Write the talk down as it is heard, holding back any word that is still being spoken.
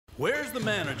Where's the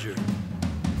manager?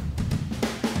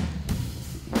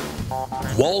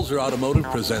 Walzer Automotive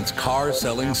presents Car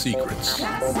Selling Secrets.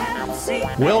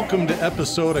 Welcome to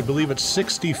episode, I believe it's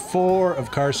 64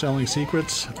 of Car Selling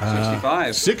Secrets.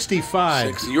 65.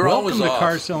 65. You're Welcome always to off.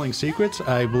 Car Selling Secrets.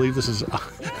 I believe this is...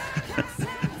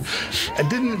 I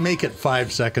didn't make it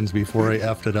 5 seconds before I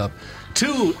effed it up.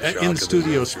 Two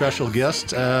in-studio special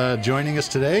guests joining us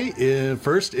today.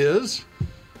 First is...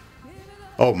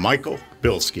 Oh, Michael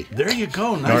Bilski. There you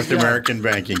go. Nice North job. American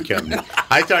Banking Company.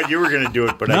 I thought you were going to do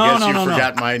it, but I guess you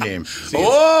forgot my name.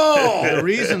 The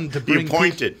reason to bring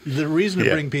pointed. The reason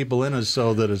to bring people in is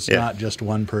so that it's not just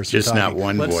one person. Just talking. not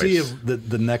one Let's voice. see if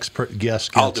the next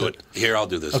guest gets I'll do it. Here, I'll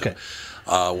do this. Okay.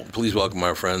 Please welcome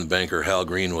our friend, banker Hal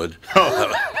Greenwood.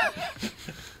 I'm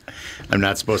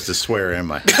not supposed to swear,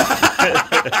 am I?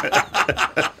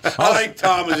 I like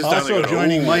Tom. Is just Also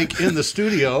joining Mike in the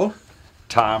studio.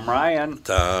 Tom Ryan.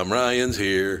 Tom Ryan's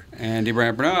here. Andy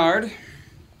Brant Bernard.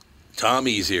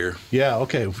 Tommy's here. Yeah,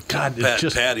 okay. God, it's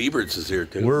just Pat Eberts is here,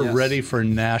 too. we're Yes. ready for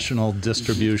national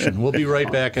distribution. We'll be right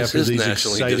back This after is these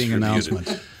nationally exciting distributed.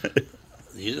 announcements.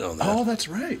 You know that. Oh, that's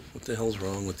right. What the hell's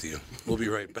wrong with you? We'll be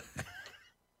right back.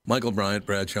 Michael Bryant,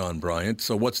 Bradshaw and Bryant.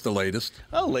 So what's the latest?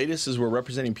 Well, latest is we're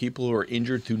representing people who are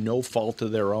injured through no fault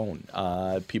of their own.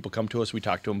 People come to us. We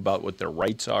talk to them about what their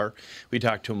rights are. We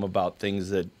talk to them about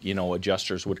things that,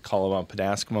 adjusters would call them up and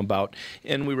ask them about.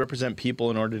 And we represent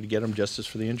people in order to get them justice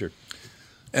for the injured.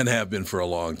 And have been for a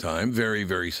long time. Very,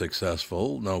 very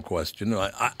successful, no question.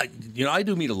 I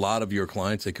do meet a lot of your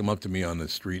clients. They come up to me on the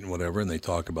street and whatever, and they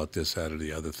talk about this, that, or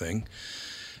the other thing.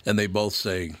 And they both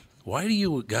say, why do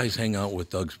you guys hang out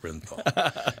with Doug Sprinthal?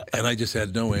 And I just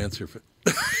had no answer for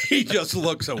He just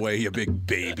looks away, you big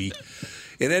baby.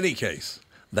 In any case,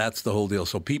 that's the whole deal.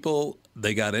 So people,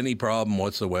 they got any problem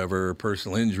whatsoever,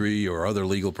 personal injury or other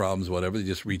legal problems, whatever, they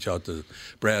just reach out to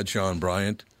Bradshaw and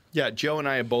Bryant. Yeah, Joe and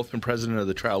I have both been president of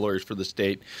the trial lawyers for the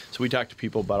state. So we talk to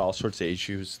people about all sorts of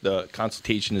issues. The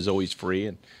consultation is always free,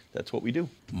 and that's what we do.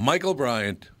 Michael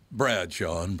Bryant,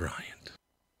 Bradshaw and Bryant.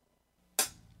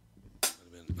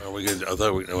 Are we going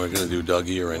to do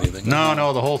Dougie or anything?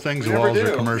 No, the whole thing's a We never Walzer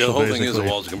do. commercial. The whole thing is a basically.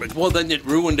 Walzer commercial. Well, then it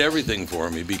ruined everything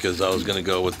for me because I was going to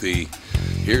go with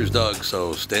here's Doug,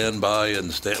 so stand by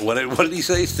and stand. What did he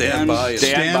say? Stand by and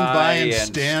Stand by and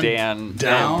stand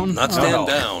down. Not stand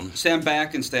down. Stand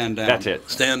back and stand down. That's it.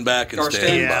 Stand back and Or stand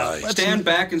stand by. Stand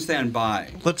back and stand by.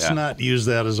 Let's not use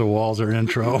that as a Walzer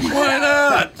intro. Why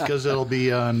not? Because it'll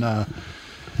be on...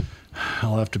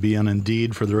 I'll have to be on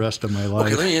Indeed for the rest of my life.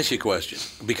 Okay, let me ask you a question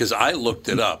because I looked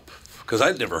it up because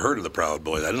I'd never heard of the Proud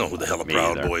Boys. I didn't know who the hell the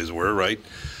Proud either. Boys were, right?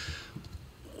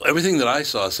 Everything that I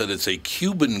saw said it's a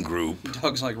Cuban group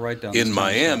Doug's like right down the in street,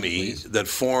 Miami please. that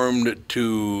formed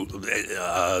to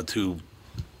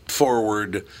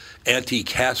forward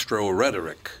anti-Castro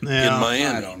rhetoric Yeah, in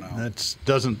Miami. I don't know. That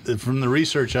doesn't. From the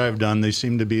research I've done, they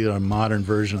seem to be a modern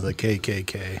version of the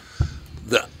KKK.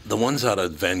 The ones out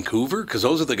of Vancouver, because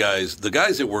those are the guys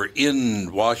that were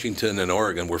in Washington and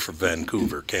Oregon were from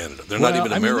Vancouver, Canada. They're not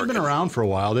even American. They've been around for a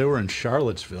while. They were in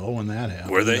Charlottesville when that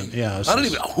happened. Were they? Yeah. I don't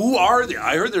even. Who are they?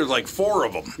 I heard there's like 4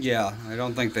 of them. Yeah, I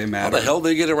don't think they How matter. the hell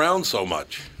they get around so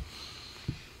much?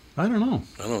 I don't know.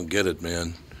 I don't get it,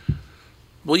 man.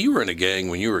 Well, you were in a gang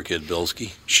when you were a kid,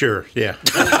 Bilski. Sure, yeah.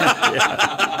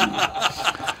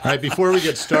 All right, before we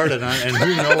get started, and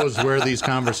who knows where these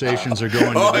conversations are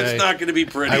going Oh, today. it's not going to be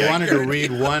pretty. I wanted to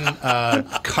read one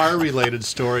car-related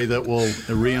story that will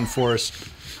reinforce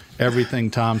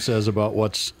everything Tom says about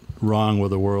what's wrong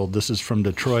with the world. This is from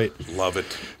Detroit. Love it.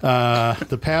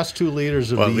 The past 2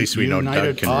 leaders of Well, at the least we know Doug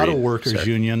United can Auto read. Workers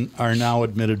Sorry. Union are now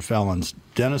admitted felons.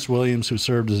 Dennis Williams, who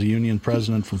served as a union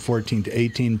president from 14 to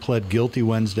 18, pled guilty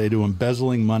Wednesday to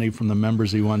embezzling money from the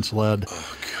members he once led.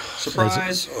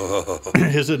 Surprise.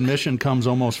 His admission comes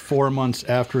almost 4 months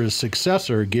after his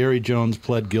successor, Gary Jones,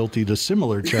 pled guilty to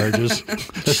similar charges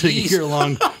as a Jeez.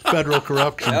 year-long federal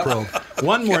corruption probe.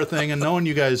 One more thing, and knowing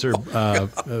you guys are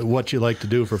what you like to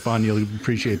do for fun, you'll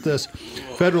appreciate this.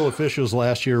 Federal officials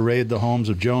last year raided the homes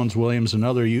of Jones, Williams, and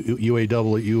other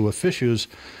UAW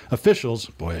officials.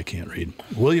 Boy, I can't read.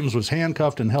 Williams was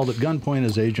handcuffed and held at gunpoint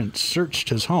as agents searched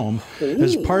his home.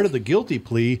 As part of the guilty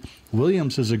plea,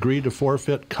 Williams has agreed to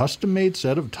forfeit custom-made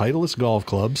set of Titleist golf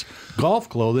clubs, golf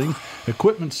clothing,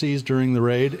 equipment seized during the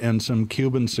raid, and some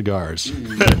Cuban cigars.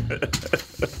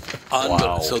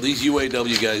 Wow. So these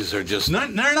UAW guys are just. They're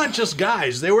not just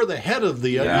guys. They were the head of the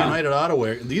United Auto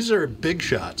Workers. These are big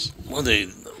shots. Well,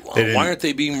 didn't- why aren't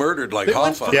they being murdered like They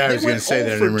went Hoffa? for- Yeah, I They was going to went say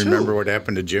that. I 0 didn't for 2. remember what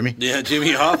happened to Jimmy. Yeah,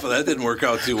 Jimmy Hoffa. That didn't work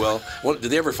out too well. Did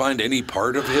they ever find any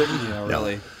part of him? Yeah,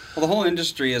 really. Well, the whole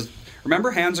industry is.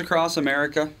 Remember Hands Across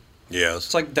America? Yes.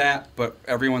 It's like that, but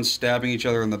everyone's stabbing each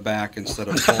other in the back instead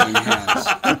of holding hands.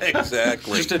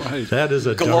 Exactly. Just a That is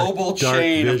a global dark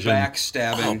chain of vision.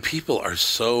 backstabbing. Oh, people are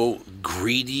so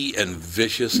greedy and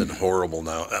vicious and horrible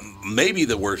now. Maybe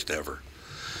the worst ever.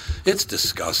 It's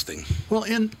disgusting. Well,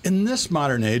 in this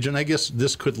modern age, and I guess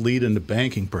this could lead into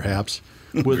banking, perhaps,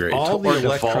 with Great. all the Or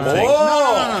default. electronic.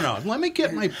 Whoa! No. Let me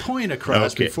get my point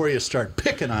across Okay. before you start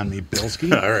picking on me,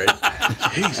 Bilski. All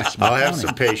right. Jesus, I'll have Mahoney.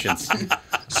 some patience.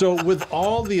 So, with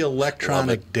all the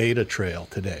electronic data trail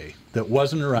today that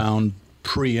wasn't around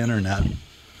pre-internet,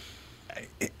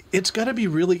 it's got to be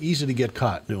really easy to get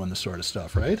caught doing this sort of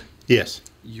stuff, right? Yes.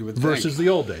 You would Versus think. the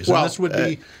old days. Well, and this would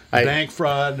be I- bank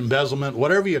fraud, embezzlement,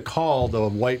 whatever you call the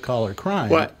white-collar crime.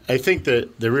 Well, I think the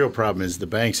real problem is the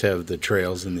banks have the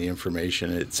trails and the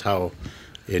information. It's how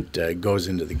it goes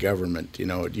into the government. You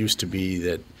know, it used to be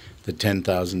that the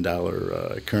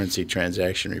 $10,000 currency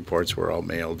transaction reports were all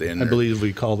mailed in. I believe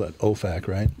we call that OFAC,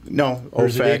 right? No, Or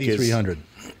is it OFAC 8300?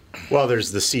 Well,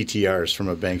 there's the CTRs from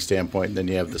a bank standpoint, and then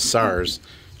you have the SARs.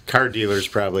 Car dealers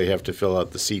probably have to fill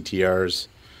out the CTRs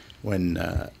when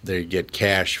they get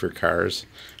cash for cars,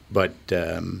 but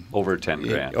Over 10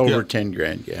 grand. over Yeah. 10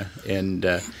 grand, yeah. And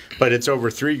but it's over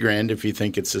 3 grand if you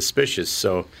think it's suspicious.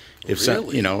 So if some,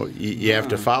 Really? you know, you have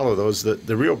to follow those.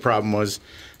 The real problem was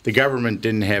the government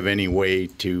didn't have any way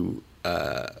to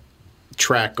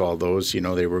track all those. You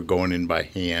know, they were going in by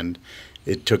hand.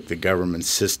 It took the government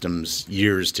systems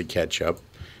years to catch up.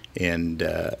 And,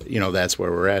 you know, that's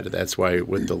where we're at. That's why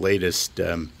with the latest,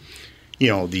 you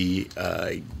know, the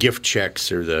gift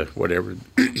checks or the whatever,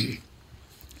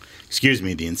 excuse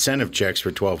me, the incentive checks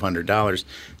for $1,200,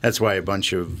 that's why a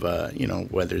bunch of, you know,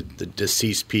 whether the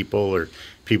deceased people or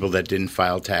people that didn't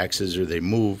file taxes or they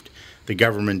moved, the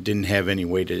government didn't have any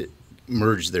way to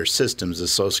merge their systems. The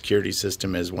Social Security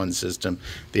system has one system,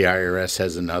 the IRS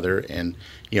has another, and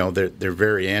you know they're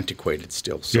very antiquated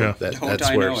still. So Yeah. Don't that's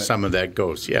I where know it. some of that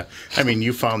goes. Yeah, I mean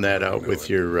you found that out with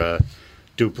your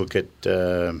duplicate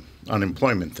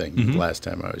unemployment thing last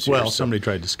time I was here. Well, so- somebody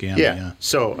tried to scam yeah. me, yeah.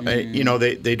 So you know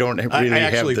they don't really I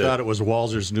actually have the. thought it was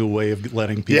Walzer's new way of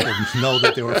letting people know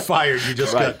that they were fired. You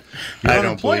just got your I don't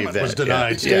unemployment believe was that,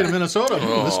 denied. yeah. State Yeah. of Minnesota.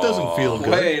 This doesn't feel good.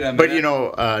 Wait a minute. But you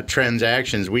know,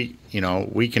 transactions we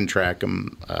can track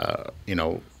them. You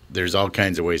know, there's all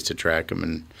kinds of ways to track them,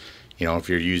 and you know, if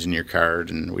you're using your card,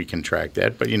 and we can track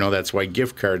that. But you know, that's why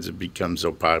gift cards have become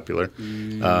so popular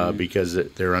because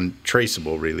they're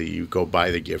untraceable. Really, you go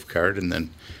buy the gift card, and then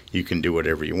you can do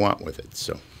whatever you want with it.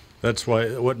 So That's why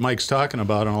what Mike's talking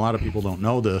about, and a lot of people don't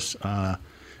know this, and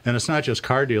it's not just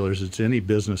car dealers, it's any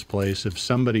business place. If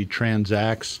somebody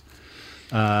transacts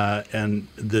and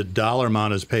the dollar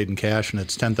amount is paid in cash and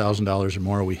it's $10,000 or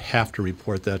more, we have to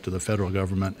report that to the federal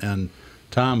government. And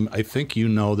Tom, I think you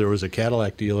know there was a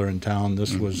Cadillac dealer in town.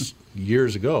 This was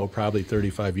years ago, probably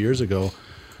 35 years ago.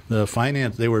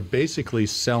 They were basically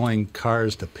selling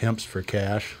cars to pimps for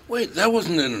cash. Wait, that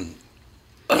wasn't in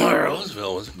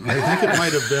Roseville, was it? I think it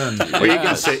might have been. well, you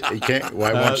can say you can't.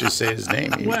 Why won't you say his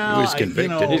name? He well, was I-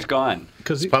 convicted. you know, He's gone.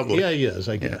 Because public. yeah, he is,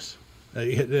 I guess.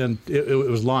 And it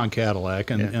was Long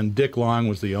Cadillac, and Dick Long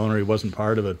was the owner. He wasn't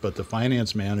part of it, but the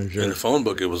finance manager. In the phone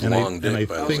book, it was And I- Long and Dick. I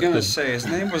by I the was think way. going to the- say, his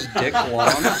name was Dick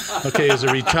Long. Okay, as a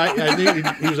retired, I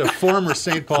think he was a former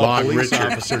St. Paul Long police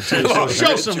Richard. officer too. So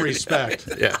show some respect.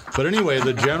 Yeah. But anyway,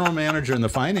 the general manager and the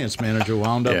finance manager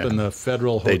wound up Yeah. in the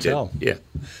federal They hotel. did. Yeah.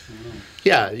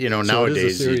 Yeah. You know, So it is a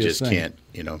nowadays you serious just thing. can't.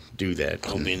 You know, do that.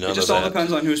 Don't be It none just of all that.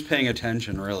 depends on who's paying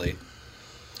attention, really.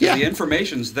 Yeah. The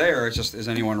information's there. It's just, is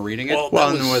anyone reading it? Well, Well,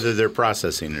 that and was- whether they're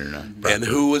processing it or not. And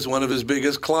who was one of his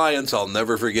biggest clients? I'll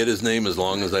never forget his name as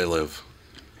long as I live.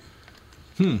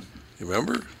 You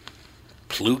remember?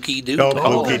 Pluky Duke. Oh,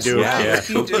 Pluky that's Duke. right. Yeah.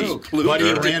 Pluky Duke. Buddy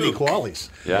Duke. of Randy Qualley's.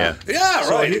 Yeah. Yeah,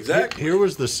 So right, he- exactly. Here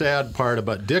was the sad part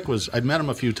about Dick was I'd met him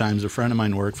a few times. A friend of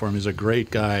mine worked for him. He's a great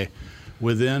guy.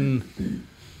 Within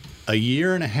a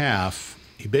year and a half,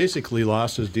 he basically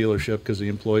lost his dealership because the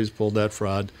employees pulled that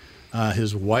fraud.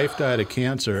 His wife died of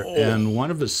cancer, and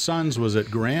one of his sons was at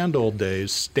Grand Old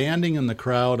Days, standing in the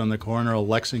crowd on the corner of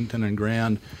Lexington and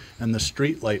Grand, and the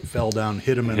street light fell down,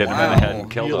 hit him in Hit the him head, in the head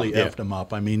and killed really him. effed him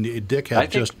up. I mean, Dick had I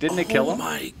think, just. didn't it kill Oh him?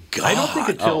 my God! I don't think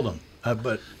it killed him,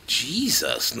 but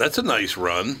Jesus, that's a nice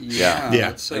run. Yeah. Yeah.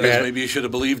 it's, I guess maybe you should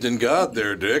have believed in God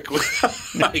there, Dick.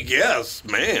 I guess,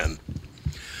 man.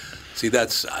 See,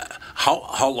 that's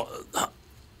how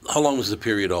long was the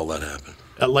period all that happened?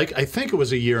 like I think it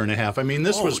was a year and a half. I mean,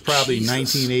 this was probably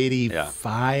Jesus.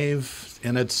 1985,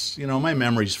 and it's my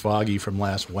memory's foggy from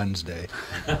last Wednesday.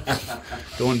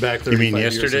 Going back 35 You mean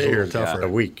years is yesterday a or little tougher. a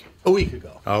week? A week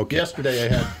ago. Okay. Yesterday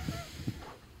I had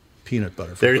peanut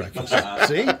butter for There- breakfast.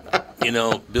 See? You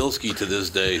know, Bilski to this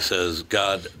day says,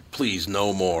 God, please,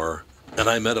 no more. And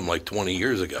I met him like 20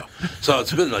 years ago. So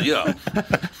it's been,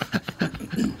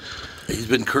 he's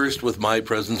been cursed with my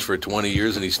presence for 20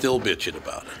 years, and he's still bitching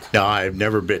about it. No, I've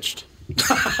never bitched.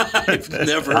 I've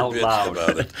never Out bitched loud.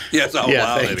 about it. Yes, out Yeah,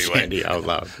 loud thanks, anyway. Andy, out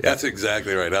loud. Yeah. That's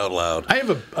exactly right, out loud. I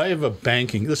have a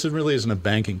banking. This really isn't a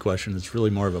banking question. It's really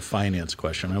more of a finance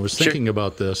question. I was thinking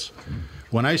about this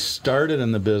when I started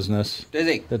in the business.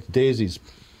 Daisy. That's Daisy's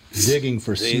digging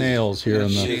for snails here in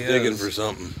the. She's digging for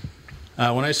something.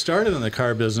 When I started in the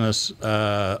car business,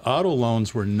 auto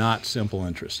loans were not simple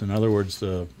interest. In other words,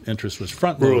 the interest was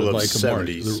front loaded Rule of like a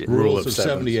mortgage. 70s. The rules of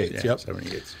 78. Yeah, Yep.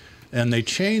 78s. And they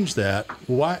changed that.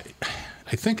 Why?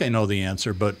 I think I know the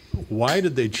answer, but why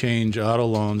did they change auto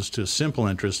loans to simple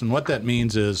interest? And what that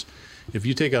means is if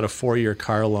you take out a 4-year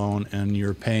car loan and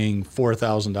you're paying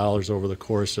 $4,000 over the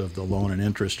course of the loan and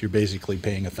interest, you're basically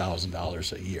paying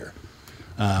 $1,000 a year,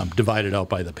 divided out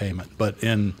by the payment. But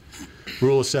in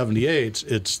Rule of 78,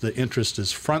 it's the interest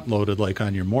is front loaded like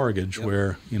on your mortgage,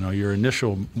 where your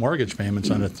initial mortgage payments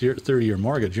on a 30-year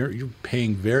mortgage, you're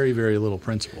paying very, very little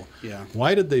principal. Yeah.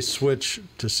 Why did they switch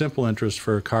to simple interest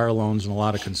for car loans and a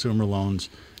lot of consumer loans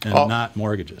and not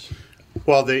mortgages?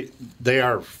 Well, they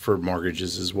are for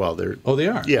mortgages as well. They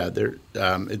are? Yeah, they're.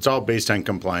 It's all based on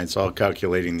compliance, all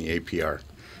calculating the APR.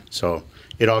 So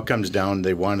it all comes down.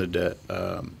 They wanted to.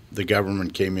 The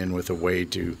government came in with a way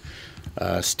to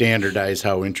standardize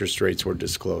how interest rates were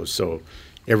disclosed. So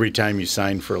every time you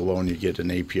sign for a loan, you get an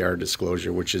APR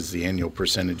disclosure, which is the annual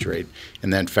percentage rate,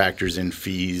 and then factors in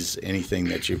fees, anything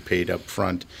that you paid up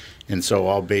front. And so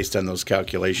all based on those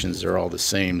calculations, they're all the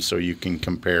same, so you can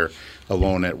compare a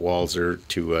loan at Walser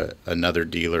to another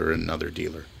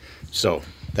dealer. So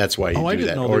that's why you do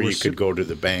that. Or you could go to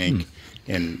the bank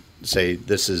and say,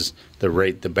 this is the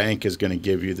rate the bank is going to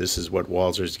give you, this is what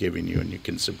Walser's giving you, and you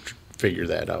can figure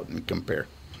that out and compare.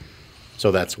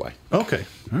 So that's why. Okay.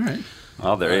 All right.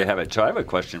 Well, there you have it. So I have a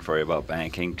question for you about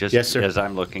banking. Just Yes, sir. as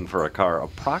I'm looking for a car,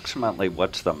 approximately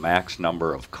what's the max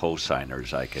number of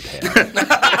co-signers I could have?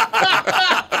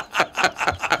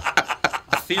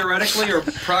 Theoretically, or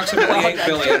approximately 8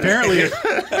 billion. Apparently,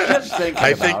 Just thinking I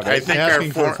about it. think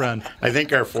Asking for a friend. I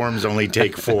think our forms only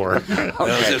take 4. Okay. Four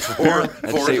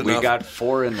Let's see, is we enough. got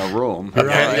 4 in the room. You're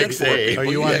Yeah, on- I'd say. are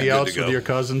you on Yeah, the good outs to go. with your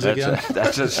cousins again?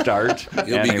 That's a start.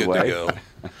 You'll anyway. be good to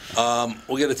go.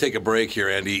 We're going to take a break here,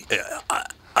 Andy.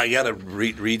 I got to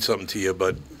read something to you,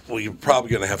 but you're probably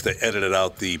going to have to edit it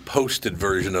out, the posted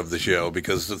version of the show,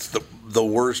 because it's the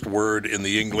worst word in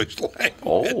the English language.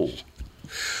 Oh.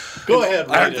 Go ahead.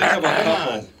 I Read think it. of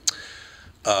a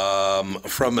couple.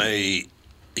 From a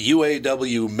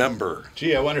UAW member.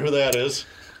 Gee, I wonder who that is.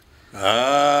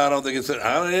 I don't think it's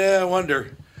I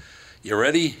wonder. You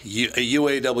ready? A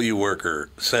UAW worker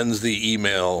sends the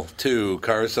email to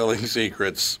Car Selling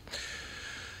Secrets.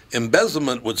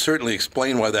 Embezzlement would certainly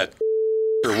explain why that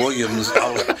Williams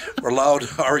allowed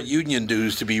our union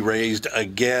dues to be raised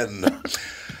again.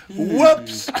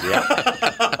 Whoops!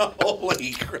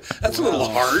 Holy crap. That's a little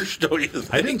harsh, don't you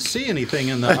think? I didn't see anything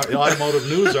in the automotive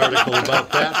news article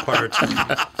about that part.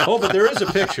 Oh, but there is a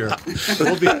picture.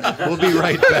 We'll be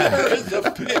right back. There's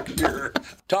a picture.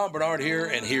 Tom Bernard here,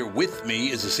 and here with me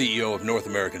is the CEO of North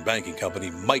American Banking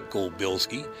Company, Michael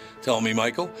Bilski. Tell me,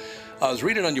 Michael, I was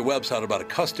reading on your website about a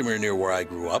customer near where I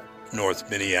grew up, North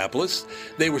Minneapolis.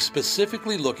 They were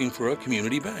specifically looking for a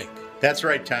community bank. That's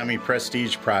right, Tommy,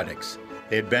 Prestige Products.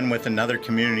 They had been with another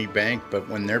community bank, but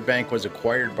when their bank was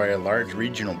acquired by a large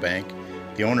regional bank,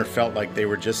 the owner felt like they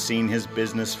were just seeing his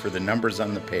business for the numbers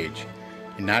on the page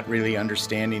and not really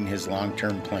understanding his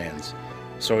long-term plans.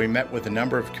 So he met with a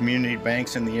number of community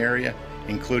banks in the area,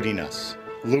 including us.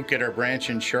 Luke at our branch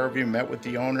in Shoreview met with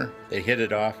the owner, they hit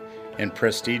it off, and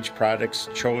Prestige Products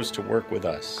chose to work with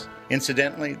us.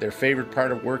 Incidentally, their favorite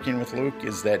part of working with Luke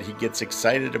is that he gets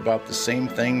excited about the same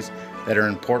things that are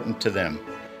important to them.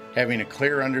 Having a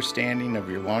clear understanding of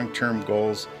your long-term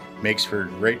goals makes for a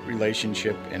great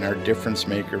relationship and our difference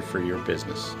maker for your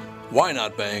business. Why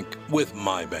not bank with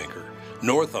my banker?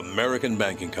 North American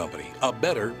Banking Company, a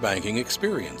better banking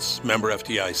experience. Member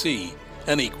FDIC,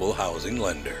 an equal housing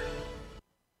lender.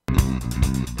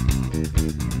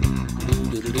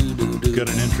 Got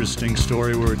an interesting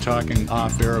story. We were talking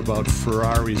off air about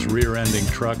Ferraris rear-ending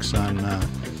trucks in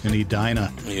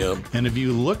Edina. Yep. And if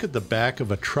you look at the back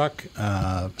of a truck,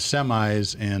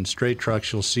 semis and straight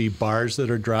trucks, you'll see bars that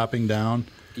are dropping down.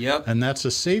 Yep. And that's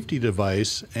a safety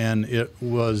device, and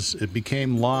it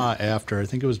became law after, I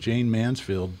think it was Jane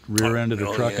Mansfield rear-ended a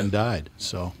Oh, truck yeah. and died.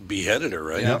 So Beheaded her,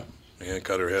 right? Yep. Yeah,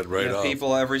 cut her head right Yeah, off.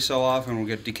 people every so often will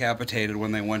get decapitated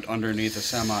when they went underneath a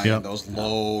semi Yep. in those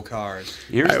low cars.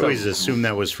 Here's I the- always assumed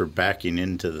that was for backing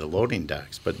into the loading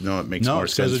docks, but no, it makes No, more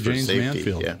it's because sense of for James safety.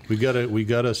 Manfield. Yeah. We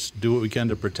gotta do what we can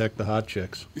to protect the hot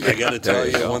chicks. I got to tell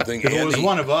you one thing. If it was Andy,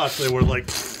 one of us, they were like,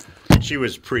 She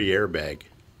was pre-airbag.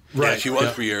 yeah, she was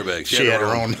yeah. free airbag. She had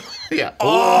her own. Yeah.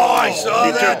 Oh, I saw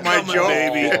you that took my coming, joke.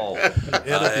 baby. Oh, edit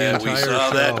the entire We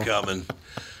saw show. that coming.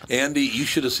 Andy, you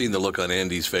should have seen the look on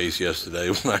Andy's face yesterday.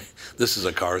 This is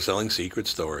a car selling secret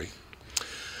story.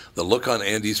 The look on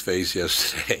Andy's face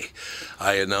yesterday.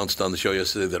 I announced on the show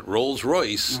yesterday that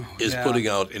Rolls-Royce is yeah. putting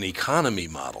out an economy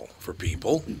model for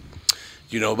people. Do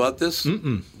you know about this?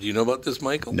 Do you know about this,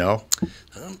 Michael? No.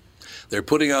 They're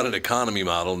putting out an economy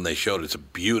model, and they showed it's a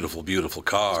beautiful, beautiful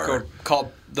car. Called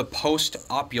the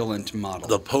post-opulent model.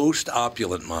 The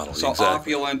post-opulent model, so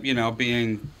exactly. opulent,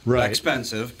 being Right.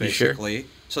 expensive, You sure? basically.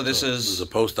 So this This is is a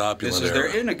post-opulent this is their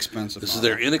era. inexpensive. This is model.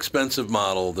 their inexpensive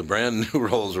model, the brand new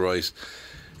Rolls-Royce.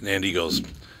 And Andy goes,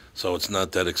 so it's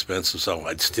not that expensive. So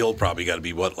I'd still probably got to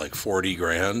be, what, like 40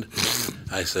 grand?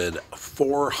 I said,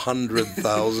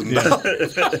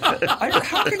 $400,000.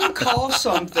 How can you call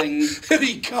something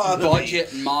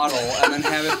budget model and then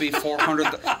have it be 400?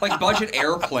 Like budget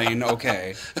airplane,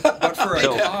 okay, but for a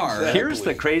So, car. here's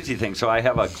the crazy thing. So I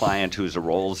have a client who's a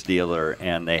Rolls dealer,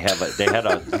 and they had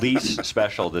a lease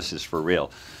special. This is for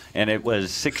real, and it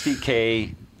was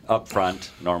 $60K upfront,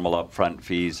 normal upfront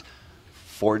fees,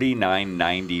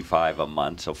 $49.95 a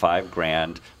month, so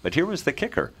 $5,000. But here was the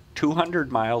kicker: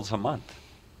 200 miles a month.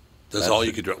 That's all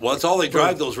you could drive. Well, that's all they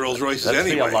drive, those Rolls-Royces That's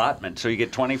anyway. the allotment. So you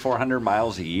get 2,400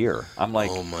 miles a year. I'm like,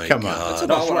 Oh, my Come on. God. That's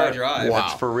about what I swear. drive. Wow.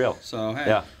 That's for real. So, hey.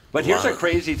 Yeah. But here's Wow. a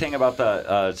crazy thing about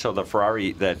the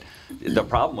Ferrari, that the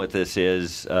problem with this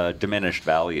is diminished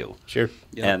value. Sure.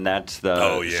 Yeah. And that's the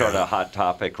Oh, yeah. sort of hot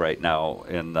topic right now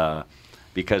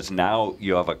because now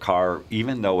you have a car,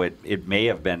 even though it may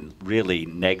have been really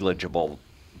negligible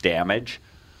damage,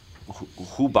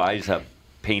 who buys a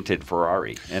painted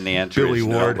Ferrari? And the answer Billy is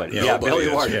Ward. nobody. Yeah, Yeah, nobody Billy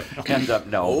is. Ward Yeah. ends up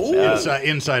no.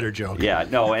 Insider joke. Yeah,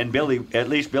 no, and at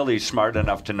least Billy's smart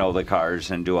enough to know the cars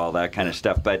and do all that kind of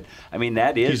stuff. But I mean,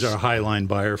 that is He's our highline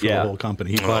buyer for Yeah. the whole company.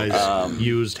 He buys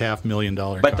used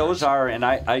 $500,000 But cars. those are, and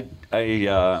I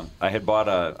had bought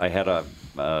I had a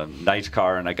nice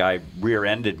car, and a guy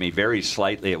rear-ended me very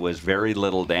slightly. It was very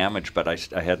little damage, but I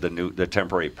had the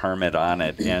temporary permit on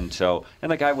it, and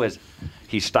the guy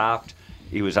he stopped.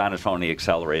 He was on his phone. He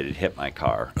accelerated, hit my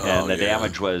car, and the yeah.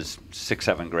 damage was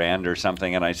 $6-7 or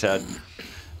something. And I said,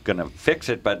 "Going to fix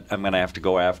it, but I'm going to have to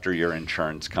go after your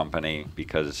insurance company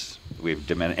because we've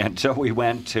diminished." And so we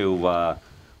went to.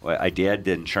 I did.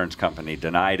 The insurance company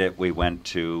denied it. We went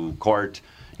to court,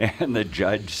 and the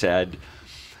judge said,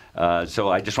 so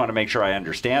I just want to make sure I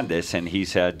understand this. And he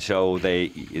said, so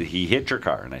he hit your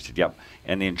car? And I said, yep.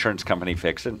 And the insurance company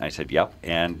fixed it? And I said, yep.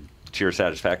 And to your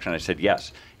satisfaction? I said,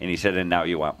 yes. And he said, and now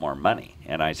you want more money?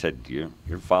 And I said, you're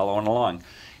following along.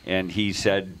 And he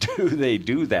said, do they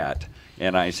do that?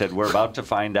 And I said, we're about to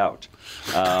find out.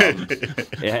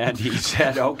 And he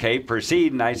said, okay,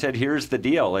 proceed. And I said, here's the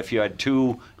deal. If you had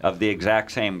two of the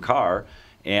exact same car,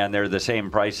 and they're the same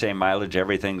price, same mileage,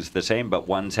 everything's the same, but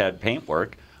one's had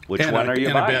paintwork, which one are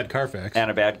you buying? And a bad Carfax.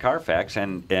 And a bad Carfax.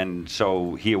 And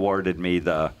so he awarded me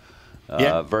the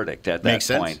verdict at that Makes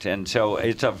sense. point. And so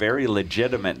it's a very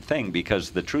legitimate thing,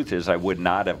 because the truth is I would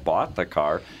not have bought the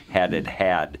car had it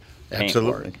had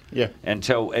paintwork. Absolutely. Yeah. And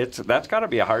so that's got to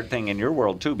be a hard thing in your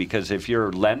world too, because if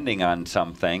you're lending on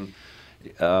something,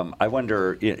 I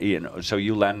wonder, so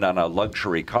you lend on a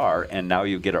luxury car, and now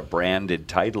you get a branded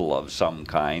title of some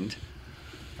kind.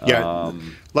 Yeah.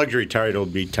 Luxury title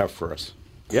would be tough for us.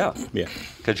 Yeah, Yeah.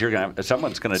 because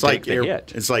someone's going to It's take like the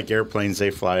hit. it's like airplanes,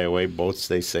 they fly away, boats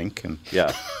they sink, and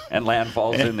Yeah, and land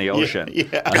falls in the ocean.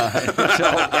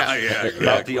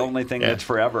 About the only thing that's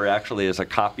forever actually is a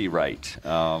copyright,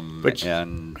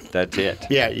 and that's it.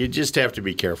 yeah, you just have to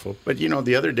be careful. But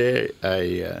the other day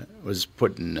I was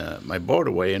putting my boat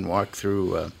away and walked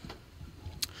through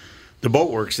the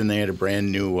boatworks, and they had a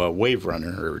brand new Wave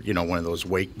Runner, or one of those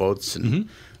wake boats, and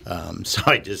so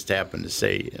I just happened to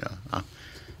say,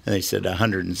 and they said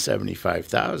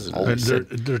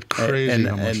 $175,000. They're crazy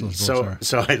how much those boats are.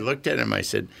 So I looked at him. I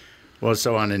said, "Well,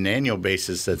 so on an annual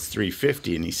basis, that's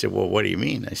 $350." And he said, "Well, what do you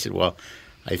mean?" I said, "Well,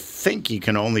 I think you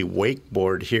can only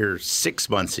wakeboard here 6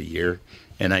 months a year."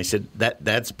 And I said,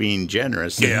 "That's being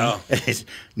generous." Yeah. And I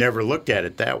never looked at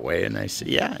it that way. And I said,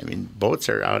 "Yeah, I mean, boats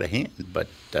are out of hand, but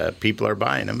people are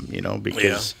buying them,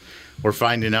 because." We're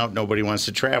finding out nobody wants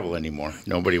to travel anymore.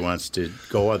 Nobody wants to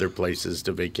go other places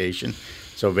to vacation.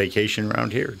 So vacation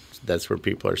around here. that's where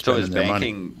people are So spending is their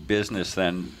money. banking business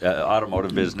then,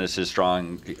 automotive business is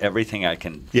strong, everything I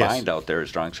can Yes. find out there is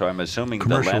strong, so I'm assuming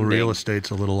Commercial the lending. real estate's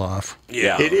a little off.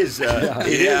 Yeah. It is.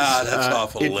 That's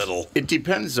off a little. It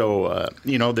depends, though.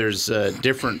 There's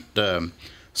different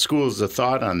schools of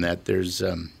thought on that. There's.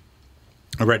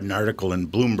 I read an article in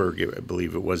Bloomberg, I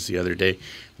believe it was the other day,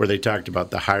 where they talked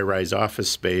about the high-rise office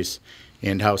space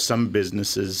and how some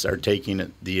businesses are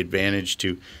taking the advantage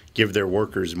to give their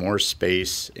workers more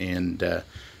space and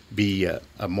be a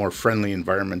more friendly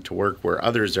environment to work, where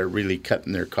others are really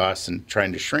cutting their costs and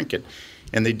trying to shrink it.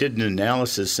 And they did an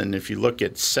analysis, and if you look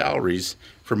at salaries,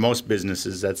 for most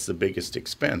businesses, that's the biggest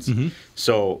expense.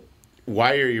 So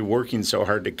why are you working so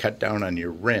hard to cut down on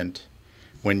your rent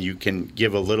when you can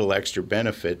give a little extra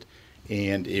benefit?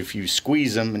 And if you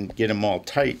squeeze them and get them all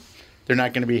tight, they're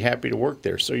not going to be happy to work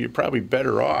there. So you're probably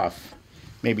better off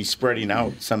maybe spreading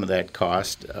out some of that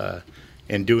cost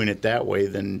and doing it that way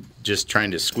than just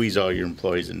trying to squeeze all your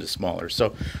employees into smaller.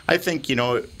 So I think,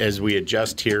 as we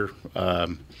adjust here,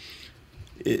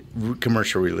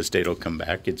 commercial real estate will come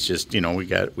back. It's just, we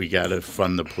got to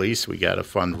fund the police, we got to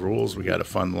fund rules, we got to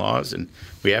fund laws, and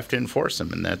we have to enforce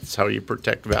them, and that's how you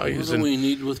protect values. What do we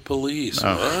need with police?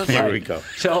 What? Here we go.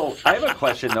 So I have a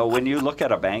question, though. When you look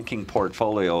at a banking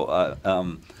portfolio,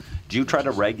 do you try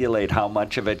to regulate how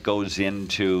much of it goes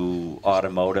into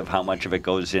automotive, how much of it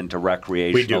goes into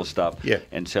recreational stuff? Yeah.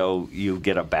 And so you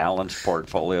get a balanced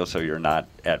portfolio so you're not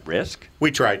at risk?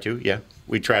 We try to, yeah.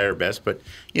 We try our best, but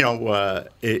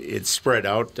it's spread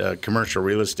out. Commercial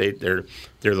real estate, they're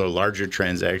the larger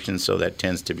transactions, so that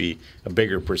tends to be a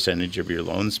bigger percentage of your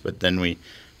loans. But then we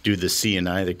do the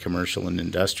C&I, the commercial and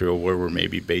industrial, where we're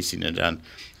maybe basing it on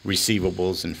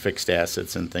receivables and fixed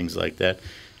assets and things like that.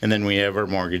 And then we have our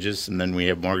mortgages, and then we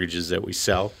have mortgages that we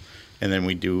sell, and then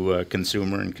we do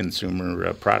consumer and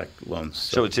consumer product loans.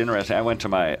 So it's interesting.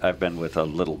 I've been with a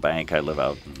little bank. I live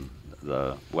out in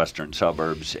the western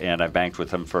suburbs, and I've banked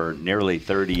with them for nearly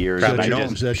 30 years. Probably And I know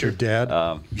just- Is that your dad?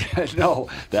 no,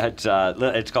 that's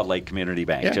it's called Lake Community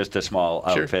Bank, Yeah. just a small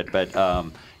Sure. outfit. But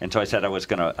and so I said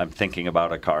I'm thinking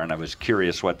about a car, and I was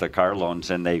curious what the car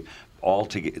loans, and they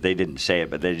didn't say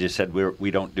it, but they just said we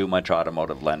don't do much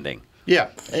automotive lending. Yeah,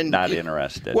 and Not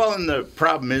interested. Well, and the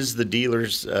problem is the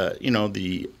dealers,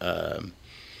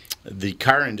 the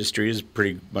car industry has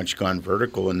pretty much gone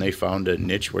vertical, and they found a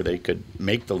niche where they could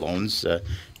make the loans.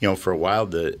 For a while,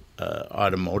 the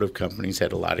automotive companies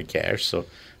had a lot of cash, so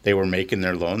they were making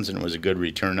their loans, and it was a good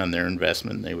return on their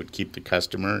investment. They would keep the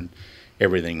customer and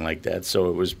everything like that. So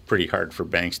it was pretty hard for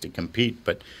banks to compete.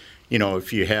 But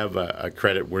if you have a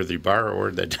credit-worthy borrower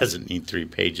that doesn't need 3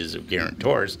 pages of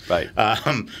guarantors, Right.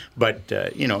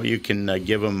 You can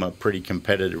give them a pretty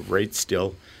competitive rate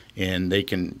still, and they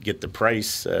can get the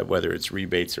price, whether it's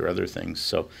rebates or other things.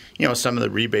 So, some of the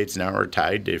rebates now are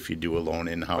tied to if you do a loan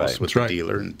in-house Right. with That's the right.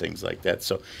 dealer and things like that.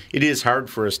 So it is hard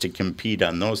for us to compete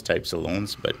on those types of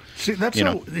loans. But See,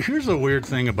 here's the weird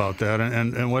thing about that,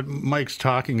 and what Mike's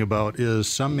talking about is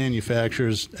some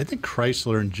manufacturers, I think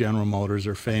Chrysler and General Motors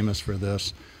are famous for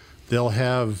this. They'll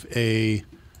have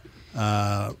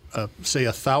say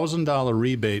 $1,000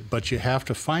 rebate, but you have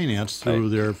to finance through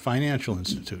Right. their financial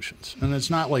institutions, and it's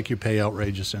not like you pay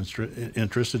outrageous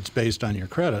interest. It's based on your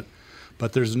credit,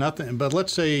 but there's nothing. But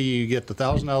let's say you get the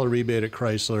 $1,000 rebate at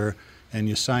Chrysler, and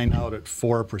you sign out at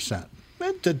 4%.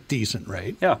 That's a decent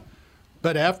rate. Yeah.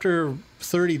 But after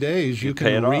 30 days, you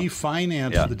pay can it off.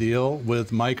 refinance Yeah. the deal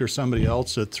with Mike or somebody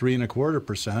else at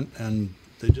 3.25%, and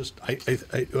they just.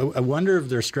 I wonder if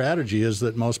their strategy is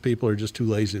that most people are just too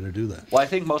lazy to do that. Well, I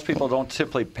think most people don't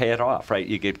simply pay it off, right?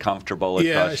 You get comfortable. It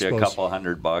Yeah, costs I you a suppose. couple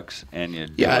 $100, and you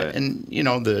do yeah, it. and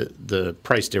the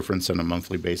price difference on a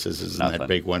monthly basis isn't Nothing. that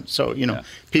big one. So Yeah.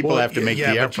 people Well, have to make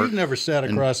yeah, the but effort. you've never sat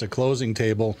across a closing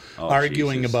table Oh,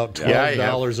 arguing Jesus. about Yeah. Yeah, I have.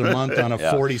 $12 a month on a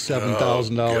Yeah.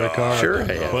 $47,000 car. Sure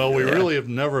I have. Well, we really have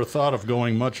never thought of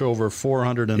going much over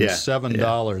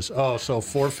 $407. Oh, so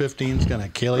 $415 is going to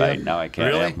kill you? Right now, I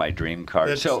can't Really? have my dream car.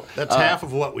 That's, So that's half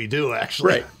of what we do,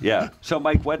 actually. Right. Yeah. So,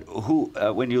 Mike,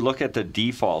 when you look at the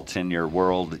defaults in your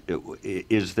world,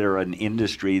 is there an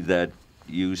industry that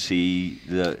you see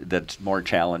that's more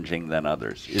challenging than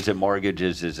others? Is it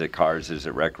mortgages? Is it cars? Is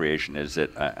it recreation? Is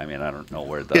it? I mean, I don't know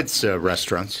where the It's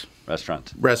restaurants.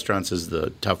 restaurants. Restaurants is the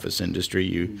toughest industry.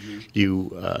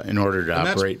 You in order to And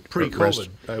that's operate pre-COVID,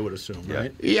 I would assume,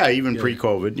 right? Yeah, even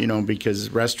pre-COVID, because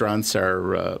restaurants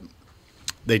are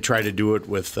they try to do it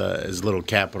with as little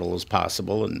capital as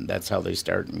possible, and that's how they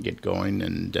start and get going.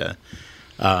 And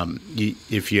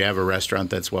if you have a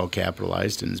restaurant that's well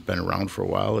capitalized and has been around for a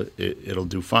while, it'll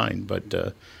do fine.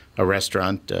 But a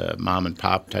restaurant, mom and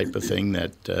pop type of thing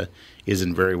that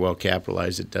isn't very well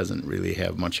capitalized, it doesn't really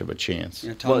have much of a chance.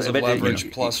 Yeah, tons of but,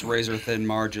 leverage plus razor thin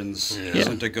margins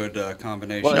isn't a good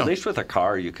combination. Well, at least with a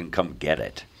car, you can come get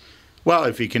it. Well,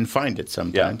 if you can find it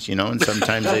sometimes, and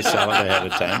sometimes they sell it ahead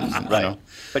of time. Right.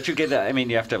 But you get,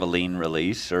 you have to have a lien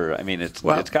release, or,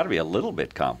 it's got to be a little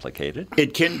bit complicated.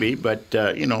 It can be, but,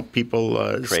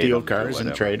 people steal cars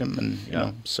and trade them,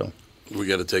 and, so. We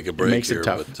got to take a break makes it here,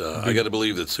 tough. but I got to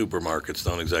believe that supermarkets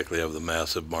don't exactly have the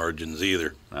massive margins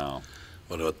either. No.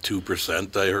 What about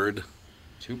 2%, I heard?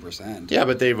 2%. Yeah,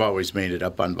 but they've always made it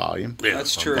up on volume. Yeah,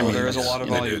 That's true. There is a lot of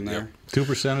volume there.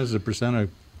 2% is a percent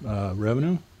of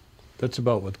revenue? That's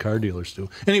about what car dealers do.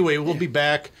 Anyway, we'll be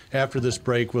back after this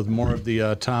break with more of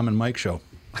the Tom and Mike show.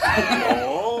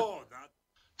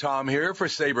 Tom here for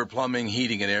Sabre Plumbing,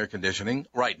 Heating, and Air Conditioning.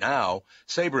 Right now,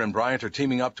 Sabre and Bryant are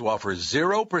teaming up to offer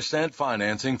 0%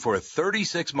 financing for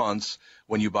 36 months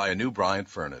when you buy a new Bryant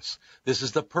furnace. This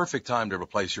is the perfect time to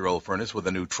replace your old furnace with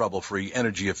a new trouble-free,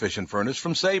 energy-efficient furnace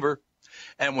from Sabre.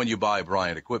 And when you buy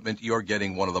Bryant equipment, you're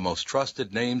getting one of the most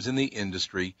trusted names in the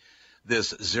industry.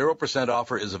 This 0%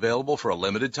 offer is available for a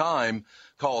limited time.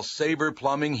 Call Sabre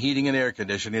Plumbing, Heating, and Air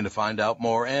Conditioning to find out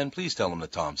more, and please tell them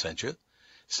that Tom sent you.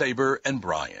 Sabre and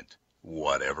Bryant,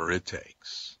 whatever it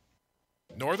takes.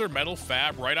 Northern Metal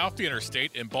Fab, right off the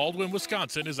interstate in Baldwin,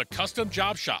 Wisconsin, is a custom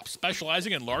job shop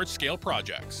specializing in large-scale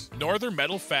projects. Northern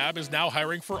Metal Fab is now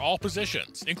hiring for all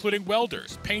positions, including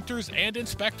welders, painters, and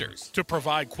inspectors, to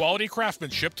provide quality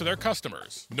craftsmanship to their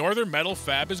customers. Northern Metal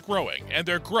Fab is growing, and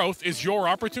their growth is your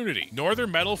opportunity.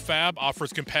 Northern Metal Fab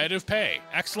offers competitive pay,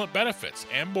 excellent benefits,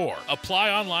 and more. Apply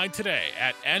online today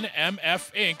at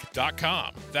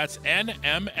nmfinc.com. That's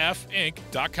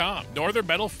nmfinc.com. Northern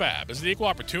Metal Fab is an equal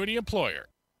opportunity employer.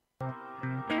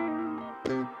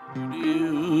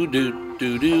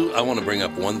 I want to bring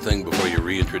up one thing before you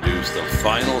reintroduce the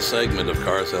final segment of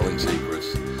Car Selling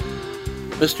Secrets.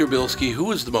 Mr. Bilski,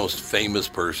 who is the most famous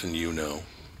person you know?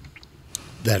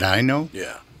 That I know?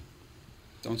 Yeah.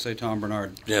 Don't say Tom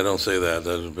Bernard. Yeah, don't say that.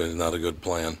 That would be not a good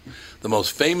plan. The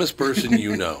most famous person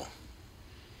you know.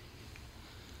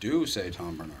 Do say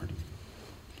Tom Bernard.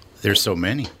 There's so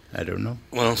many. I don't know.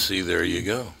 Well, see, there you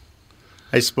go.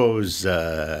 I suppose,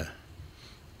 Tim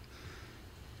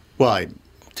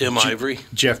Ivory?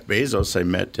 Jeff Bezos I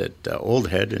met at Old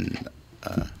Head in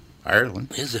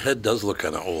Ireland. His head does look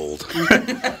kind of old.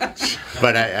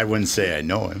 But I wouldn't say I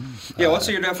know him. Yeah, what's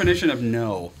your definition of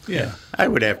no? Yeah. I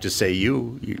would have to say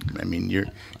you're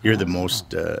the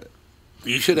most...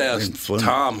 you should ask influence.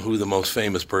 Tom who the most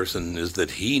famous person is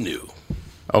that he knew.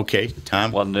 Okay,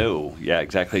 Tom. Well, no. Yeah,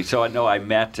 exactly. So, I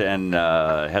met and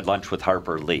had lunch with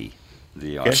Harper Lee,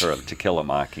 the author of To Kill a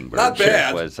Mockingbird. Not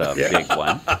bad. It was a big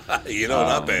one.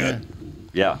 Not bad.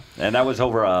 Yeah, and that was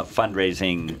over a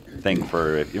fundraising thing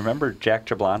for, you remember Jack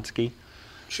Jablonski?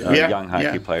 Sure. Young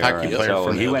hockey player. Hockey player so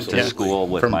from he went to absolutely. school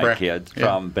with From my kids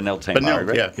from Benilde St. Benilde,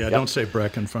 Margaret. yeah. Don't say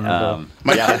Breck in front of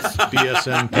My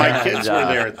BSN. My kids were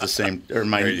there at the same, or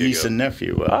my niece and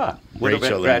nephew. would have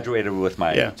Rachel graduated with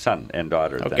my son and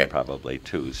daughter Okay. then probably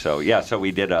too. So so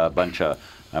we did a bunch of.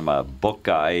 I'm a book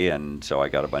guy, and so I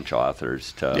got a bunch of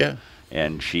authors to. Yeah.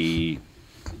 And she,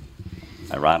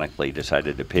 ironically,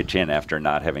 decided to pitch in after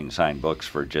not having signed books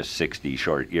for just 60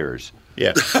 short years.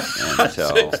 Yeah. And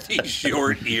so 60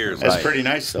 short years. That's pretty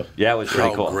nice, though. yeah, it was pretty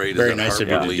How cool. great Very is it? nice of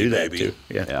Harper you to Lee, do that, baby. too.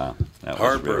 Yeah. Yeah, that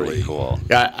Harper was really Lee. cool.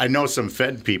 Yeah, I know some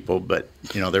Fed people, but,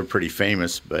 they're pretty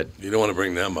famous, but, You don't want to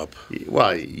bring them up.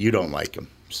 well, you don't like them,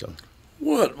 so.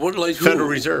 What? What like who? Federal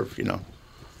Reserve,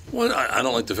 What? I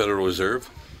don't like the Federal Reserve.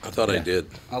 I thought I did.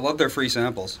 I love their free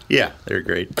samples. Yeah, they're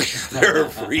great. There are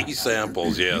free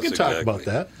samples, yes. You can talk about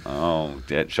that. Oh,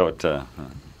 show it to.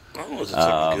 Oh, is it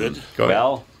something good? Go ahead.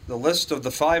 Well, The list of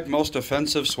the 5 most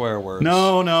offensive swear words.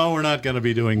 No, we're not going to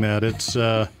be doing that. It's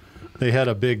they had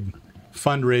a big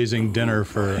fundraising dinner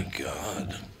for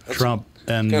God. Trump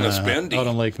and kinda spendy. out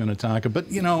on Lake Minnetonka. But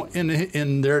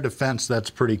in their defense, that's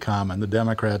pretty common. The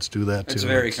Democrats do that too. It's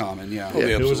very common, yeah.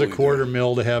 They It was a absolutely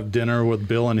 $250,000 to have dinner with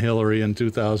Bill and Hillary in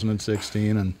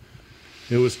 2016, and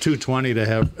it was $220 to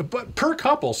have, but per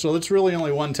couple. So it's really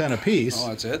only $110 apiece. Oh,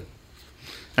 that's it?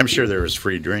 I'm sure there was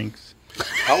free drinks.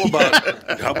 How about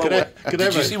could did I you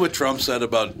have a- see what Trump said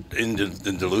about in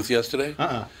Duluth yesterday?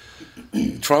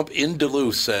 Trump in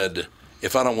Duluth said,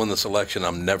 if I don't win this election,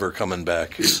 I'm never coming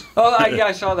back.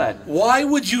 I saw that. Why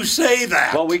would you say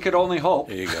that? Well, we could only hope.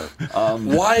 There you go.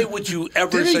 Why would you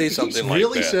ever say something He like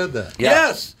really that? said that.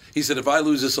 Yes. He said, if I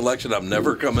lose this election, I'm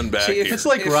never coming back See, if here. It's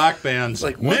like rock bands.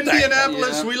 Like, what the-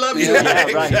 Minneapolis, Yeah. we love you. Yeah,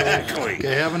 right. exactly.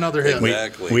 Okay, have another hit.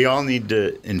 Exactly. We all need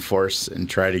to enforce and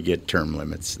try to get term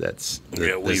limits.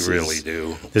 Yeah, we really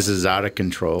do. This is out of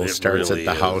control. It Starts really at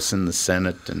the is. House and the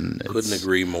Senate, and Couldn't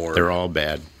agree more. They're all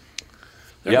bad.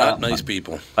 They're Yeah. not nice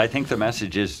people. I think the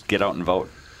message is get out and vote.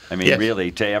 I mean, Yes.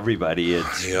 really, to everybody,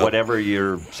 it's Yep. whatever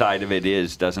your side of it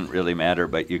is doesn't really matter,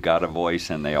 but you got a voice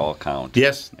and they all count.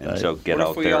 Yes. And so get What if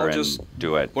out we all there and just-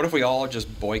 do it. What if we all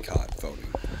just boycott voting?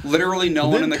 Literally, no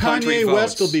one Then in the country Kanye votes.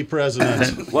 West will be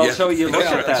president. Well, Yeah. so you look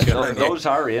Yeah, at that's that. good. Those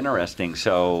are interesting.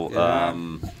 So, Yeah.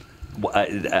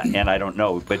 and I don't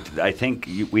know, but I think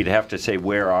we'd have to say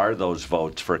where are those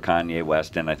votes for Kanye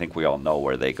West, and I think we all know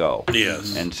where they go.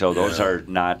 Yes. And so those Yeah. are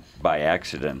not by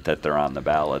accident that they're on the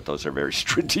ballot. Those are very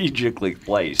strategically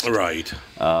placed. Right.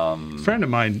 A friend of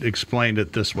mine explained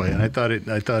it this way, and I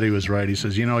thought he was right. He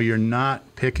says, you're not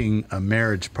picking a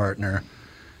marriage partner.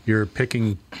 You're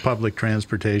picking public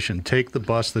transportation. Take the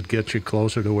bus that gets you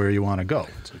closer to where you want to go.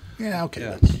 It's like, yeah, okay.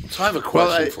 Yeah. So I have a Well,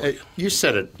 question for you. you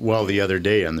said it well the other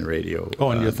day on the radio. Oh,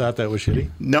 and you thought that was shitty?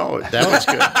 No, that was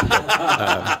good.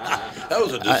 That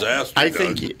was a disaster. I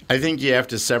Doug. think you have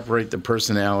to separate the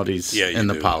personalities Yeah, you and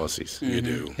the do. policies. You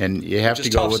do. And you have Which to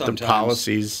is go tough with sometimes. the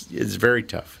policies. It's very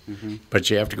tough, but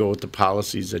you have to go with the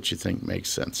policies that you think make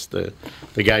sense. The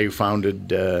guy who founded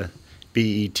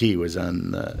BET was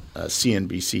on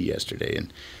CNBC yesterday,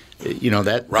 and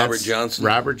Robert that's Johnson?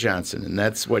 Robert Johnson, and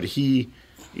that's what he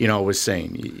was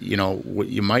saying.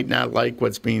 You might not like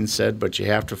what's being said, but you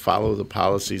have to follow the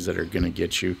policies that are going to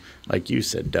get you, like you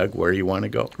said, Doug, where you want to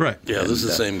go. Right. Yeah, And, this is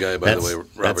the same guy, by the way.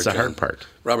 Robert that's the hard Johnson. part.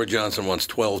 Robert Johnson wants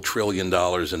 $12 trillion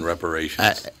in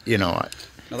reparations.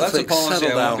 Now, that's It's a policy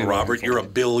settle I won't down, be Robert. voting You're a for.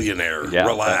 billionaire. Yeah,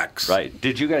 Relax. Right.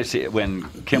 Did you guys see when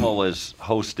Kimmel was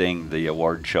hosting the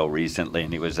award show recently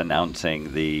and he was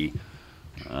announcing the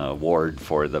award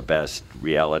for the best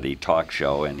reality talk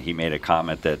show, and he made a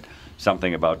comment that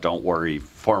something about don't worry,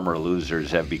 former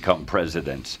losers have become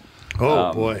presidents.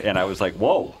 Oh, boy. And I was like,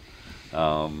 whoa.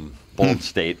 Bold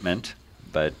statement,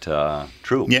 but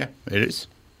true. Yeah, it is.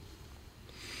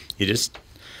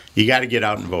 You got to get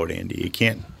out and vote, Andy.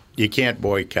 You can't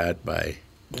boycott by.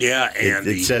 Yeah,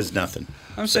 Andy. It says nothing.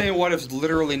 I'm saying, what if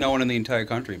literally no one in the entire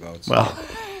country votes? Well,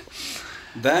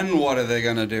 Then what are they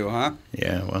going to do, huh?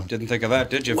 yeah. Well, Didn't think of that,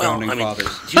 did you, Well, founding I mean, fathers?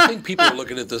 do you think people are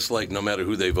looking at this like no matter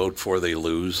who they vote for, they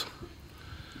lose?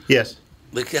 yes.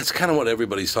 Like that's kind of what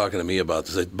everybody's talking to me about.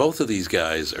 Is that both of these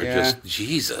guys are Yeah. just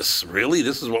Jesus. Really,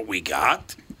 this is what we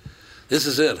got. This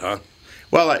is it, huh?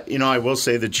 Well, I will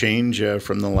say the change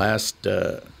from the last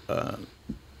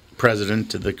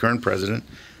president to the current president,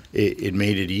 it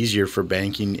made it easier for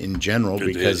banking in general It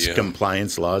did, because yeah.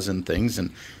 compliance laws and things,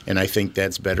 and I think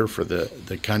that's better for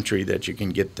the country that you can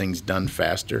get things done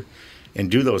faster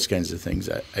and do those kinds of things.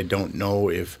 I don't know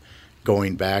if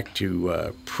going back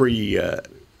to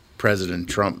President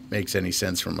Trump makes any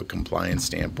sense from a compliance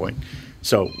standpoint.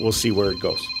 So we'll see where it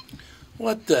goes.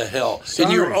 What the hell? In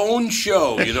your own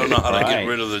show, you don't know how to get Right.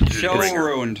 rid of the Show ringer.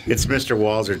 ruined. It's Mr.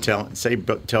 Walzer. Tell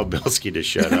Bilski to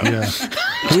shut up. Yeah.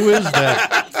 Who is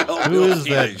that? Who is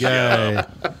that Bilski to shut guy?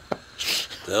 up.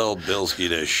 Tell Bilski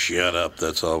to shut up.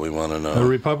 That's all we want to A know.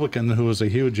 Republican who was a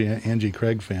huge Angie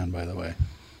Craig fan, by the way.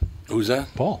 Who's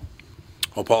that? Paul.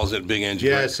 Oh, Paul's at Big Angie.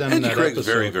 Yeah, I Craig. sent him Angie that Craig's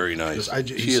episode. very, very nice.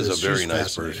 She is a very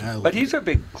nice person. But he's a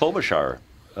big Klobuchar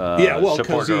because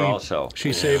supporter also.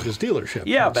 she saved his dealership.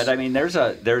 Yeah, That's- but I mean, there's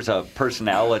a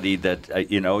personality that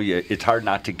it's hard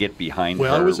not to get behind.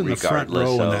 Well, her I was in the front regardless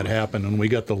row when of- that happened, and we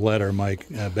got the letter, Mike,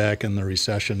 back in the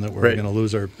recession that we we're Right. going to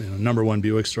lose our number one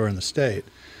Buick store in the state.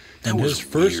 And That his was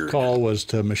first weird. call was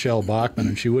to Michelle Bachmann,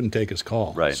 and she wouldn't take his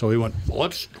call. Right. So he went,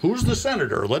 who's the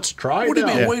senator? Let's try Wait it a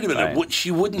minute. out. Wait a minute. Right. What,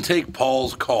 she wouldn't take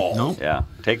Paul's call. No. Yeah,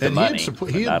 take the And money,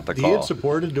 but not the he call. had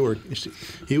supported to her.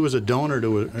 He was a donor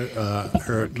to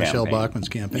her Michelle campaign. Bachmann's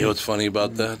campaign. You know what's funny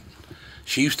about that?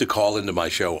 She used to call into my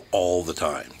show all the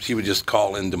time. She would just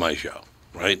call into my show,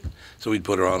 right? So we'd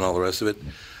put her on all the rest of it.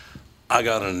 I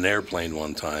got on an airplane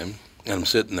one time, and I'm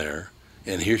sitting there,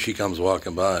 and here she comes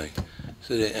walking by. I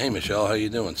said, "Hey, Michelle, how you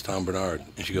doing? It's Tom Bernard."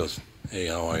 And she goes, "Hey,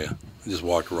 how are you?" And just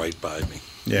walked right by me.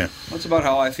 Yeah. That's about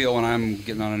how I feel when I'm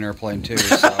getting on an airplane, too.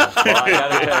 So. Well, I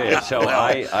gotta tell you, so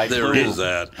I there flew, is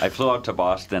that. I flew out to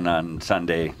Boston on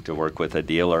Sunday to work with a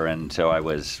dealer, and so I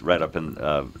was right up in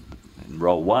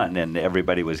row one, and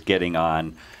everybody was getting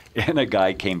on, and a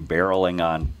guy came barreling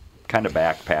on, kind of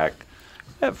backpack,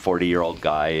 a 40-year-old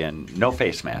guy, and no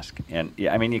face mask. And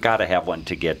I mean, you got to have one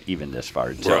to get even this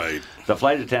far. So Right. the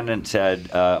flight attendant said,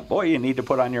 "Boy, you need to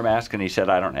put on your mask," and he said,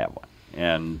 "I don't have one."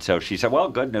 And so she said, well,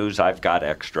 good news, I've got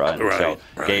extra. And so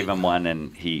Right. gave him one,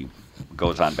 and he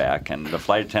goes on back. And the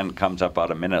flight attendant comes up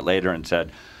about a minute later and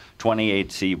said,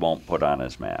 28C won't put on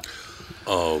his mask.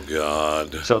 Oh,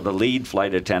 God. So the lead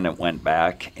flight attendant went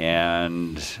back,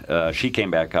 and she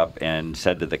came back up and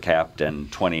said to the captain,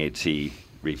 28C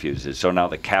refuses. So now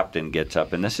the captain gets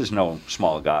up, and this is no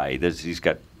small guy. He's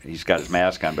got his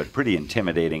mask on, but pretty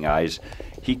intimidating eyes.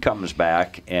 He comes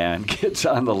back and gets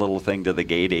on the little thing to the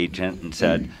gate agent and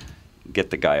said, get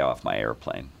the guy off my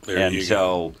airplane. There you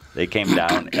so they came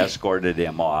down, escorted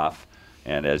him off,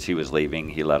 and as he was leaving,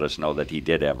 he let us know that he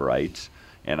did have rights.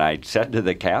 And I said to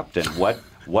the captain,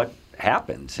 what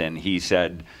happens? And he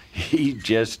said, he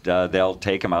just, they'll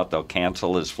take him out, they'll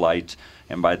cancel his flights,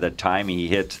 and by the time he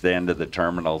hits the end of the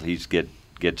terminal,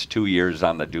 gets 2 years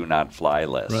on the do not fly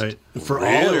list. Right.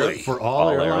 Really? For all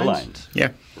airlines? Yeah.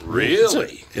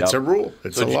 Really? It's a rule.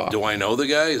 It's a law. Do I know the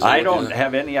guy? Is that I what don't you-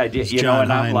 have any idea, It's you know, John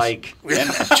and I'm Hines. like,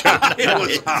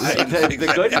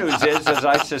 the good news is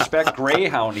I suspect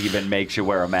Greyhound even makes you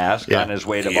wear a mask Yeah. on his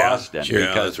way to Yeah, Boston sure. Yeah,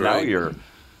 because that's now right.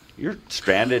 you're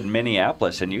stranded in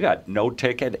Minneapolis and you got no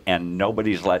ticket and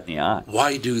nobody's letting you on.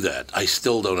 Why do that? I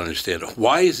still don't understand.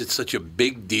 Why is it such a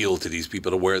big deal to these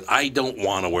people to wear? I don't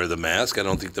want to wear the mask. I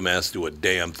don't think the masks do a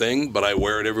damn thing, but I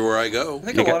wear it everywhere I go. I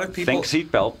think You a lot got- of people. think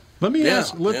seatbelt. Let me Yeah,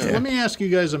 ask. Let me ask you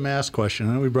guys a mask question.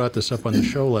 I know we brought this up on the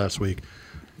show last week.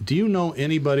 Do you know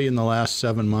anybody in the last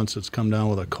 7 months that's come down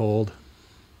with a cold?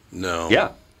 No. Yeah.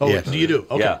 Oh, Yes. do you do?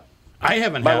 Okay. Yeah. I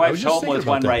haven't. My had, I was wife's just home thinking with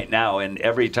about one that. right now, and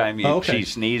every time Okay. she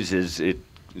sneezes,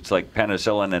 it's like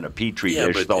penicillin in a petri Yeah,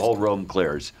 dish. but The whole room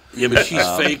clears. Yeah, but she's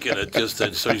faking it just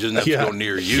so she doesn't have Yeah. to go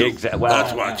near you. Well,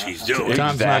 That's what she's doing. Tom's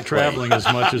not Exactly. traveling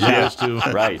as much as he used to.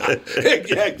 Right.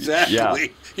 Exactly. Yeah.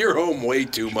 You're home way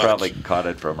too much. Probably caught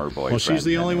it from her boyfriend. Well, she's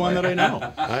the only one anyway.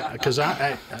 that I know. Because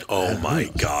Oh my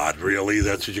God! Really?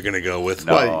 That's what you're going to go with?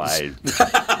 No, Well,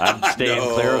 I'm staying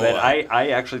No. clear of it. I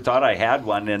actually thought I had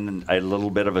one and a little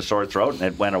bit of a sore throat, and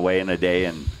it went away in a day,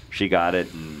 and she got it.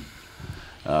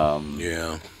 And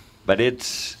Yeah. but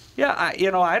it's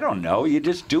I don't know. You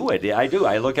just do it. I do.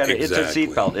 I look at it. Exactly.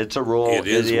 It's a seatbelt. It's a rule. It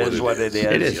is what it is.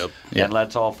 It is. Yep. Yeah. And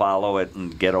let's all follow it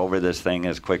and get over this thing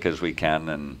as quick as we can,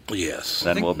 and Yes. I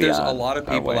then think we'll be there's on a lot of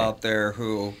our people way. out there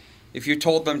who, if you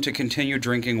told them to continue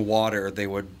drinking water, they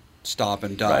would stop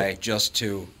and die Right. just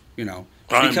to, I'm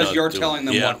because not you're doing- telling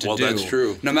them yeah, what to well, do. that's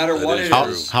true. No matter That what is it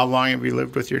true. is. How long have you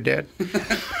lived with your dad?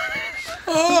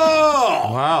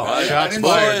 Oh! wow, shots didn't Boy,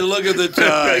 fired. look at the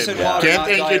I said time. water, Can't not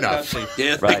thank you Diet enough. Pepsi.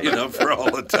 Yeah, Right. enough for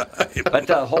all the time. But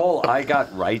the whole "I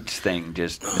got rights" thing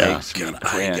just makes me God,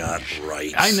 cringe. I got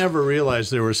rights. I never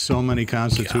realized there were so many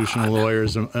constitutional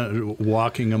lawyers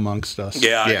walking amongst us.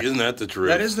 Yeah, Yeah. isn't that the truth?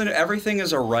 That is everything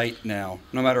is a right now.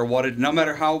 No matter what no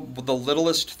matter how the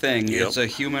littlest thing, Yep. it's a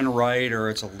human right or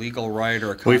it's a legal right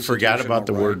or a We forgot about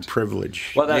the constitutional word right.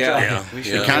 privilege. Well, that's Yeah. right. Yeah. We Yeah.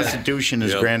 should The do that. Constitution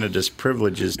has Yep. granted us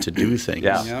privileges to do things.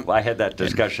 Yeah, Yep. well, I had that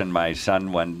discussion. My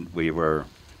son, when he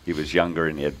was younger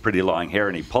and he had pretty long hair,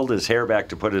 and he pulled his hair back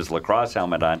to put his lacrosse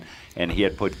helmet on, and he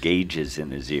had put gauges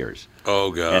in his ears. Oh,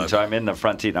 God. And so I'm in the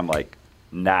front seat, and I'm like,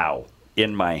 now,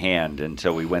 in my hand. And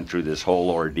so we went through this whole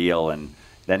ordeal, and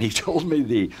then he told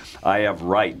me I have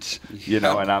rights, and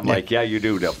I'm like, yeah, you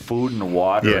do. The food and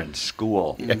water Yeah. and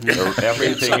school,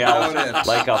 everything about else, it.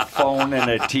 like a phone and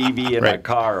a TV and a Right.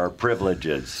 car are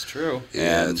privileges. It's true.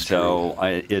 Yeah, And it's so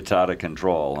it's out of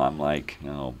control. I'm like,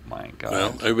 oh my God.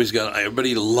 Well,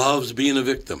 everybody loves being a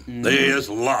victim. They just,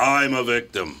 I'm a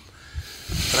victim.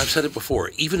 But I've said it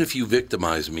before. Even if you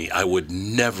victimize me, I would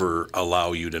never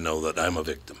allow you to know that I'm a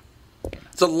victim.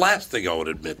 It's the last thing I would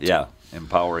admit to. Yeah,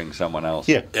 empowering someone else.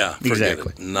 Yeah, Yeah, forget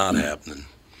exactly. it. Not happening.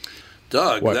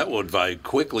 Doug, What? that went by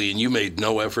quickly, and you made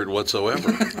no effort whatsoever.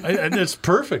 And it's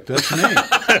perfect. That's me.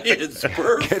 It's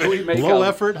perfect. Can we make Low a,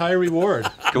 effort, high reward.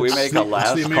 Can we make It's a the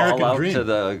last American call out dream. to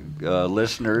the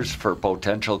listeners for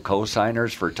potential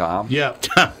co-signers for Tom? Yeah.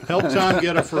 Help Tom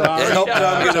get a Ferrari. Help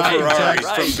Tom get a Tom Ferrari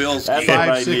text from Bill's. That's what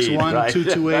I need,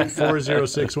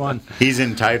 561-228-4061. He's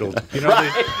entitled. You know,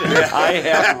 they I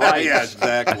have rights. Yeah,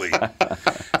 exactly.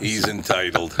 He's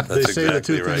entitled. That's they say exactly the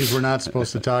two right. things we're not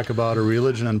supposed to talk about are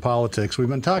religion and politics. We've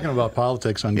been talking about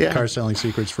politics on Yeah. Car Selling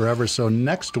Secrets forever. So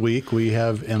next week we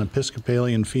have an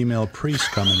Episcopalian female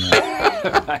priest coming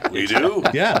in. We do?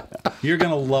 Yeah, you're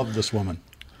going to love this woman.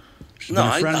 She's been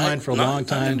a friend of mine for a long I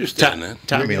time. understand that.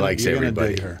 Tommy You're likes gonna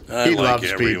everybody. dig her. I He like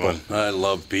loves everyone. people. I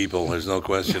love people. There's no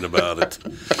question about it.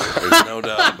 There's no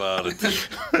doubt about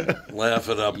it. Laugh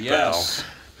it up, Yes.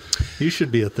 You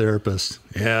should be a therapist.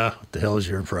 Yeah, what the hell is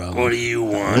your problem? pal. What do you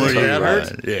want? What do you That hurt?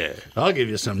 hurt? Yeah. I'll give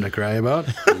you something to cry about.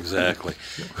 Exactly.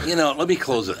 Let me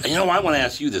close it. I want to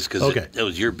ask you this because Okay. that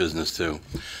was your business too.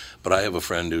 but I have a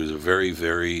friend who's a very,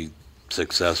 very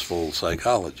successful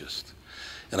psychologist.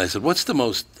 And I said, what's the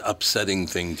most upsetting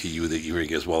thing to you that you hear? He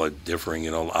goes, well, differing,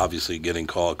 obviously getting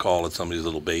a call that somebody's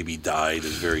little baby died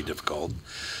is very difficult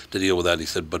to deal with that. He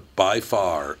said, but by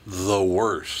far the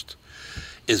worst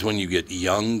is when you get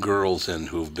young girls in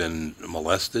who've been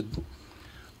molested.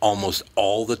 Almost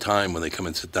all the time when they come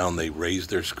and sit down, they raise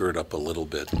their skirt up a little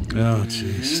bit. Oh,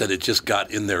 jeez. Said it just got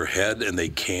in their head and they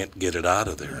can't get it out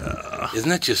of there. Isn't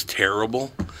that just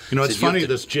terrible? It's funny,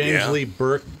 this James Lee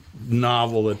Burke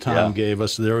novel that Tom gave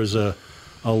us, there was a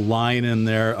line in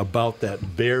there about that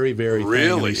very, very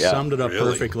thing. And he summed it up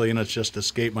perfectly, and it's just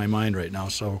escaped my mind right now.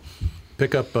 So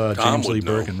pick up James Lee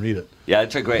Burke and read it. Yeah,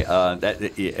 it's a great.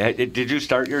 Did you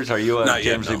start yours? Are you a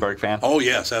James Lee Burke fan? Oh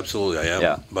yes, absolutely, I am.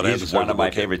 Yeah, but he's one of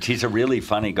my favorites. He's a really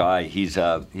funny guy. He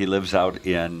lives out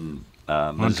in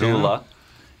Missoula.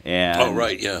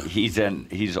 And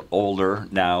he's older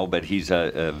now, but he's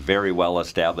a very well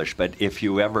established. But if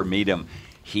you ever meet him,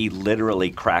 he literally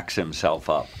cracks himself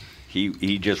up.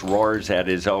 He just roars at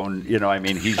his own,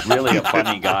 he's really a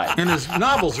funny guy. And his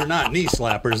novels are not knee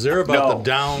slappers. They're about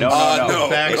the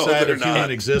backside of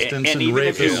human existence and even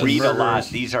if you read murders. a lot,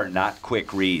 these are not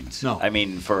quick reads. No.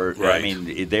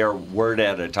 They're word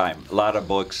at a time. A lot of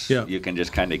books, you can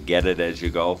just kind of get it as you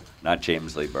go. Not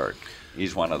James Lee Burke.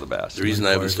 He's one of the best. The reason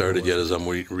I haven't started yet is I'm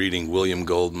reading William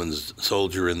Goldman's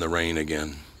Soldier in the Rain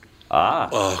again.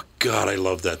 Oh, God, I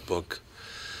love that book.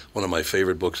 One of my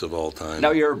favorite books of all time.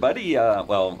 Now, your buddy,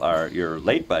 your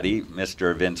late buddy,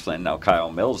 Mr. Vince Flynn, now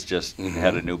Kyle Mills, just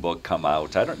had a new book come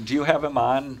out. Do you have him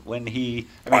on when he...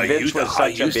 Vince was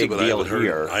such a big deal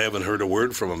here. I haven't heard a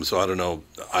word from him, so I don't know.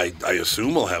 I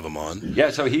assume we'll have him on. Yeah,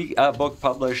 so he book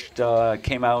published,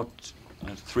 came out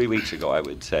 3 weeks ago, I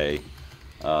would say.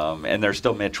 And there's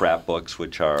still Mitch Rapp books,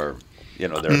 which are,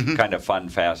 they're kind of fun,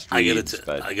 fast reads.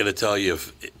 I got to tell you,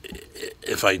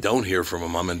 if I don't hear from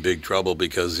him, I'm in big trouble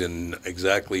because in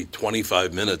exactly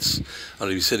 25 minutes, I'm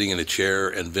going to be sitting in a chair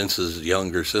and Vince's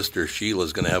younger sister, Sheila,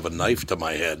 is going to have a knife to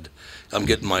my head. I'm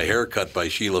getting my hair cut by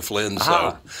Sheila Flynn,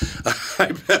 so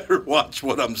I better watch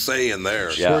what I'm saying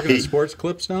there. Yeah. Working at Sports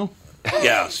Clips now?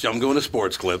 Yeah, I'm going to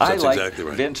Sports Clips. That's exactly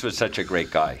right. Vince was such a great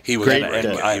guy. He was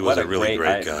he was a really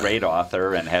great guy. Great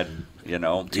author and had, he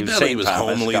was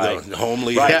homely,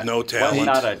 had no talent. Well,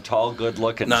 not a tall,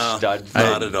 good-looking stud.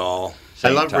 Not at all. I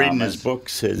love reading his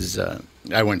books.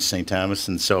 I went to St. Thomas,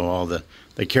 and so all the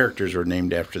characters were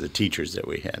named after the teachers that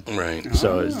we had. Right.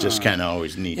 So it's just kind of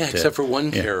always neat. Yeah, except for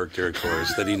one character, of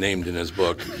course, that he named in his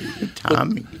book.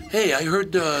 Tommy. Hey, I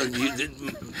heard that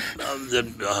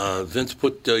Vince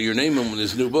put your name in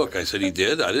his new book. I said he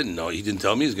did. I didn't know. He didn't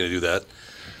tell me he was going to do that.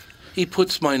 He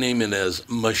puts my name in as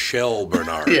Michelle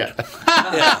Bernard. Yeah.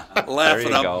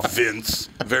 Laughing up, Vince.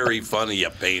 Very funny, you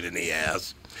pain in the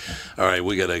ass. All right,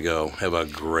 we got to go. Have a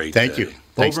great day. Thank you.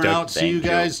 Thanks, Over and Doug. out. See you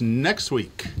guys next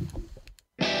week.